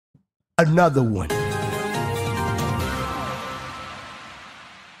Another one.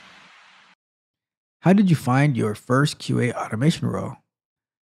 How did you find your first QA automation role?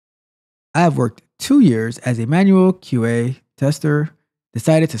 I have worked 2 years as a manual QA tester,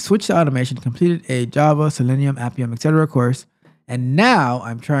 decided to switch to automation, completed a Java, Selenium, Appium, etc. course, and now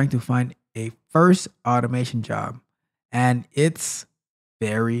I'm trying to find a first automation job. And it's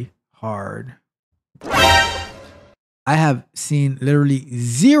very hard. I have seen literally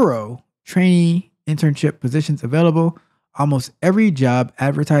zero trainee internship positions available. Almost every job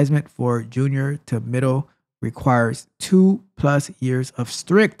advertisement for junior to middle requires 2+ years of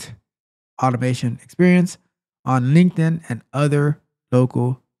strict automation experience on LinkedIn and other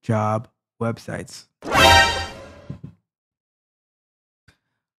local job websites.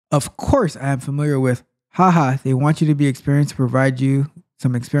 Of course, I am familiar with, haha, they want you to be experienced to provide you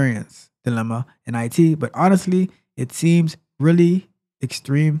some experience dilemma in IT, but honestly, it seems really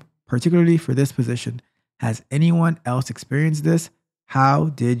extreme, particularly for this position. Has anyone else experienced this? How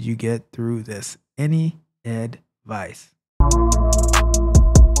did you get through this? Any advice?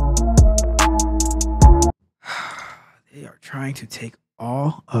 They are trying to take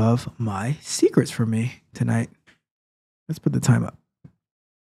all of my secrets from me tonight. Let's put the time up.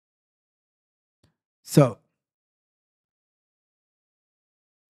 So,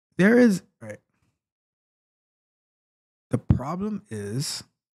 there is, right. The problem is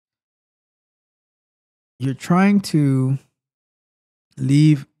you're trying to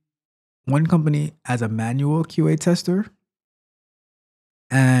leave one company as a manual QA tester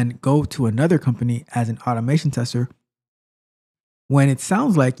and go to another company as an automation tester when it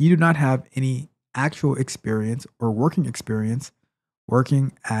sounds like you do not have any actual experience or working experience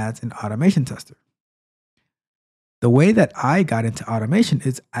working as an automation tester. The way that I got into automation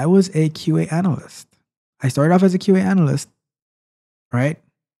is I was a QA analyst. I started off as a QA analyst, right?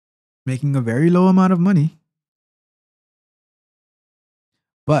 Making a very low amount of money.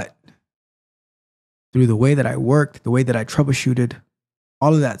 But through the way that I worked, the way that I troubleshooted,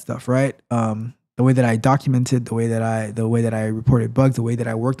 all of that stuff, right? The way that I documented, the way that I reported bugs, the way that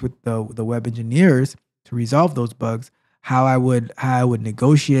I worked with the web engineers to resolve those bugs, how I would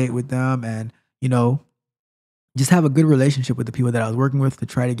negotiate with them, and just have a good relationship with the people that I was working with to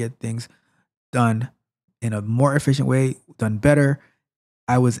try to get things done in a more efficient way, done better.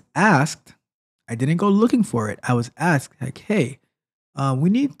 I was asked, I didn't go looking for it. I was asked, like, hey, we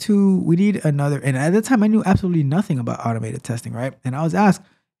need another. And at the time, I knew absolutely nothing about automated testing, right? And I was asked,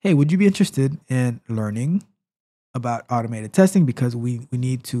 hey, would you be interested in learning about automated testing? Because we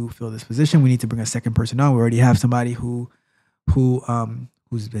need to fill this position. We need to bring a second person on. We already have somebody who's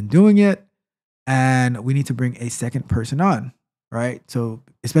been doing it, and we need to bring a second person on, right? So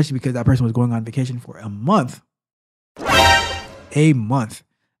especially because that person was going on vacation for a month,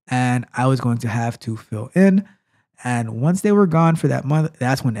 and I was going to have to fill in. And once they were gone for that month,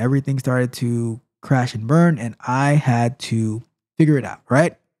 that's when everything started to crash and burn, and I had to figure it out,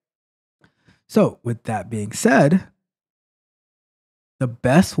 right? So with that being said, the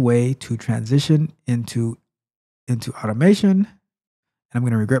best way to transition into automation, and I'm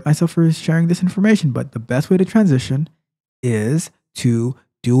going to regret myself for sharing this information, but the best way to transition is to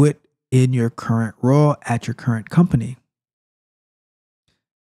do it in your current role at your current company.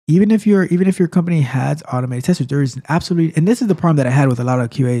 Even if your company has automated testers, there is absolutely, and this is the problem that I had with a lot of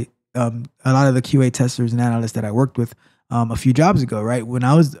the QA testers and analysts that I worked with a few jobs ago, right? When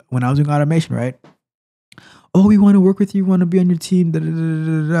I was doing automation, right? Oh, we want to work with you, want to be on your team,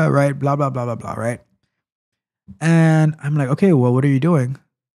 right? Blah blah blah blah blah, right? And I'm like, okay, well, what are you doing?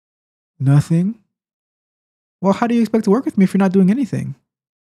 Nothing. Well, how do you expect to work with me if you're not doing anything?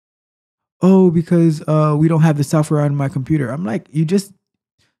 Oh, because we don't have the software on my computer. I'm like, you just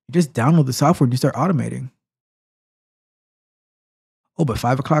download the software and you start automating. Oh, but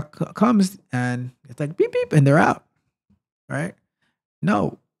 5 o'clock comes and it's like beep beep and they're out, right?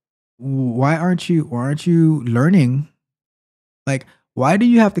 No, why aren't you learning? Like, why do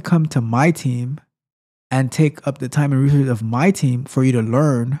you have to come to my team and take up the time and resources of my team for you to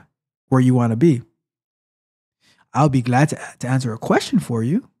learn where you want to be? I'll be glad to answer a question for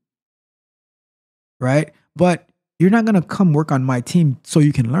you, right? But you're not going to come work on my team so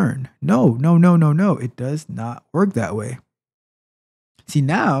you can learn. No. It does not work that way. See,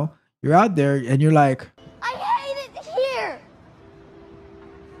 now you're out there and you're like, I hate it here.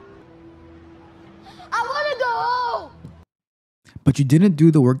 I want to go home. but you didn't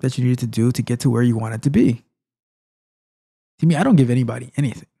do the work that you needed to do to get to where you wanted to be. To me, I don't give anybody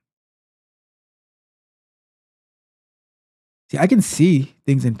anything. See, I can see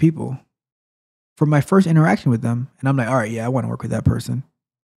things in people from my first interaction with them, and I'm like, all right, yeah, I want to work with that person.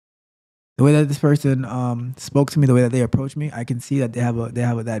 The way that this person spoke to me, the way that they approached me, I can see that they have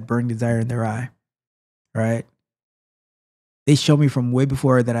that burning desire in their eye, right? They show me from way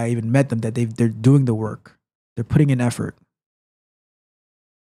before that I even met them that they're doing the work. They're putting in effort.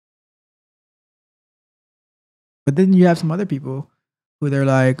 But then you have some other people who they're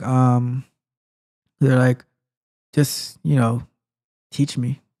like, just, teach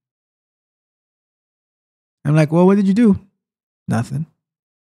me. I'm like, well, what did you do? Nothing.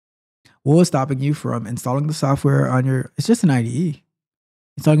 What was stopping you from installing the software on it's just an IDE.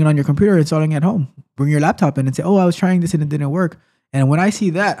 Installing it on your computer, installing it at home. Bring your laptop in and say, oh, I was trying this and it didn't work. And when I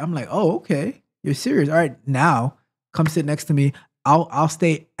see that, I'm like, oh, okay. You're serious. All right, now come sit next to me. I'll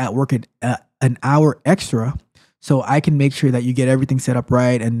stay at work an hour extra so I can make sure that you get everything set up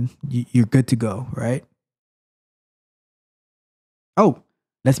right and you're good to go, right? Oh,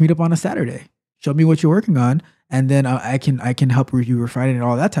 let's meet up on a Saturday. Show me what you're working on, and then I can help you refine it and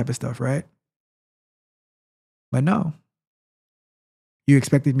all that type of stuff, right? But no, you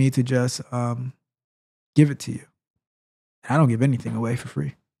expected me to just give it to you. I don't give anything away for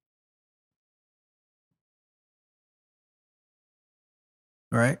free,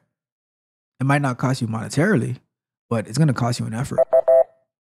 right? It might not cost you monetarily, but it's going to cost you an effort,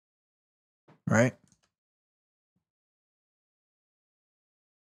 right?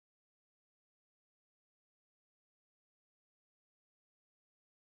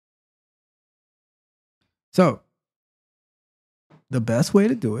 So the best way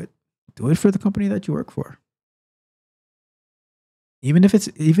to do it for the company that you work for. Even if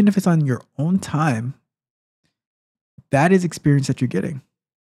it's on your own time, that is experience that you're getting.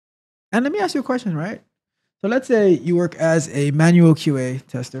 And let me ask you a question, right? So let's say you work as a manual QA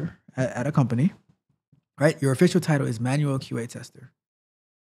tester at a company, right? Your official title is manual QA tester,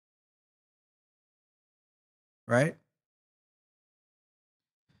 right?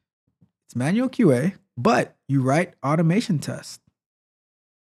 It's manual QA, but you write automation tests.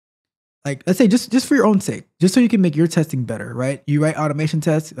 Like, let's say just for your own sake, just so you can make your testing better, right? You write automation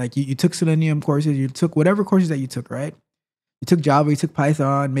tests, like you took Selenium courses, you took whatever courses that you took, right? You took Java, you took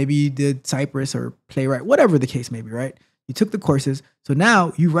Python, maybe you did Cypress or Playwright, whatever the case may be, right? You took the courses. So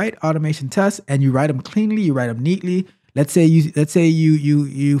now you write automation tests and you write them cleanly, you write them neatly. Let's say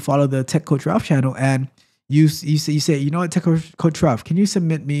you follow the Tech Coach Ralph channel and you say, you know what, Tech Coach Ralph, can you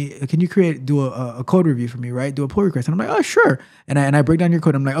do a code review for me, right? Do a pull request. And I'm like, oh, sure. And I break down your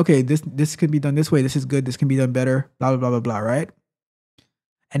code. I'm like, okay, this can be done this way. This is good. This can be done better, blah, blah, blah, blah, blah, right?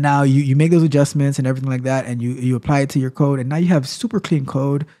 And now you make those adjustments and everything like that, and you apply it to your code, and now you have super clean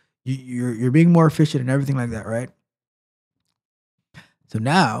code. You're being more efficient and everything like that, right? So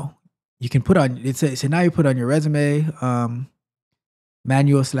now you can put on now you put on your resume,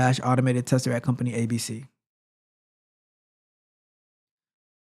 manual/automated tester at company ABC.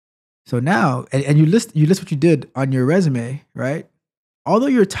 So now and you list what you did on your resume, right? Although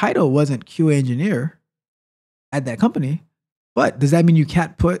your title wasn't QA engineer at that company, but does that mean you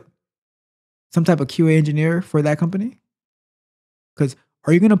can't put some type of QA engineer for that company? Because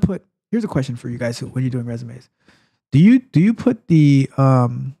are you going to put? Here's a question for you guys when you're doing resumes. Do you put the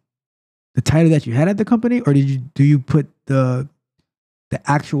title that you had at the company, or do you put the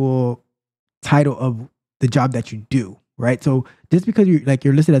actual title of the job that you do? Right. So just because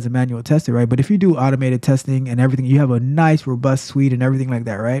you're listed as a manual tester, right? But if you do automated testing and everything, you have a nice robust suite and everything like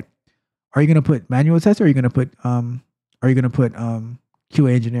that, right? Are you going to put manual tester? Or are you going to put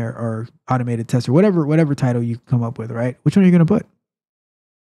QA engineer or automated tester, whatever title you come up with, right? Which one are you going to put?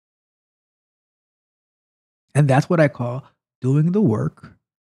 And that's what I call doing the work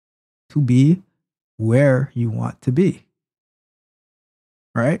to be where you want to be.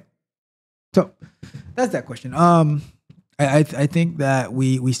 Right? So that's that question. I think that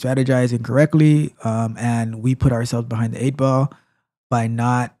we strategize incorrectly, and we put ourselves behind the eight ball by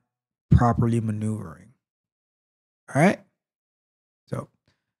not properly maneuvering. All right. So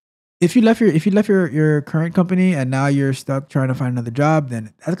if you left your current company and now you're stuck trying to find another job,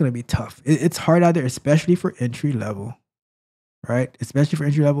 then that's going to be tough. It's hard out there, especially for entry level, right? Especially for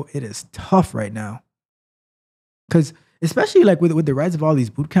entry level, it is tough right now. Because especially like with the rise of all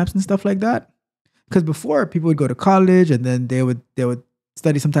these boot camps and stuff like that. Because before people would go to college and then they would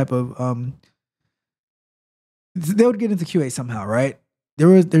study some type of they would get into QA somehow, right?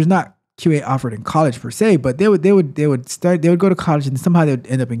 There's not QA offered in college per se, but they would go to college and somehow they would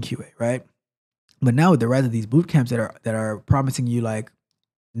end up in QA, right? But now with the rise of these boot camps that are promising you like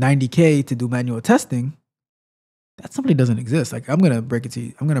 $90K to do manual testing, that simply doesn't exist. Like I'm gonna break it to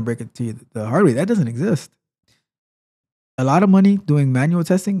you the hard way. That doesn't exist. A lot of money doing manual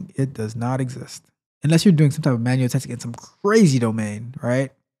testing, it does not exist. Unless you're doing some type of manual testing in some crazy domain,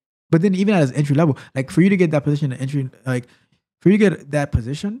 right? But then even as entry level, like for you to get that position, like for you to get that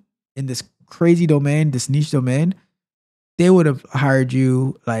position in this crazy domain, this niche domain, they would have hired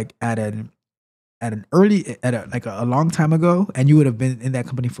you like at a long time ago, and you would have been in that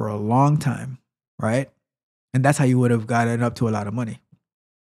company for a long time, right? And that's how you would have gotten up to a lot of money,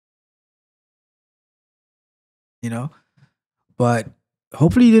 you know. But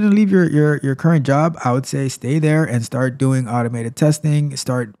hopefully you didn't leave your current job. I would say stay there and start doing automated testing.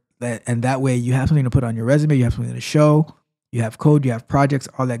 And that way you have something to put on your resume. You have something to show. You have code. You have projects.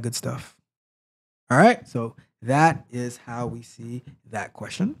 All that good stuff. All right. So that is how we see that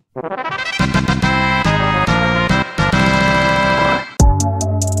question.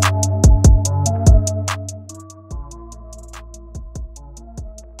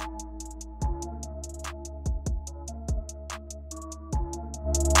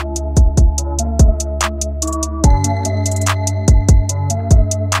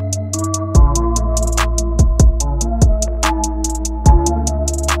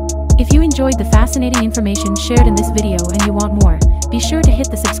 If you enjoyed the fascinating information shared in this video and you want more, be sure to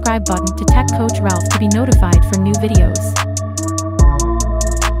hit the subscribe button to Tech Coach Ralph to be notified for new videos.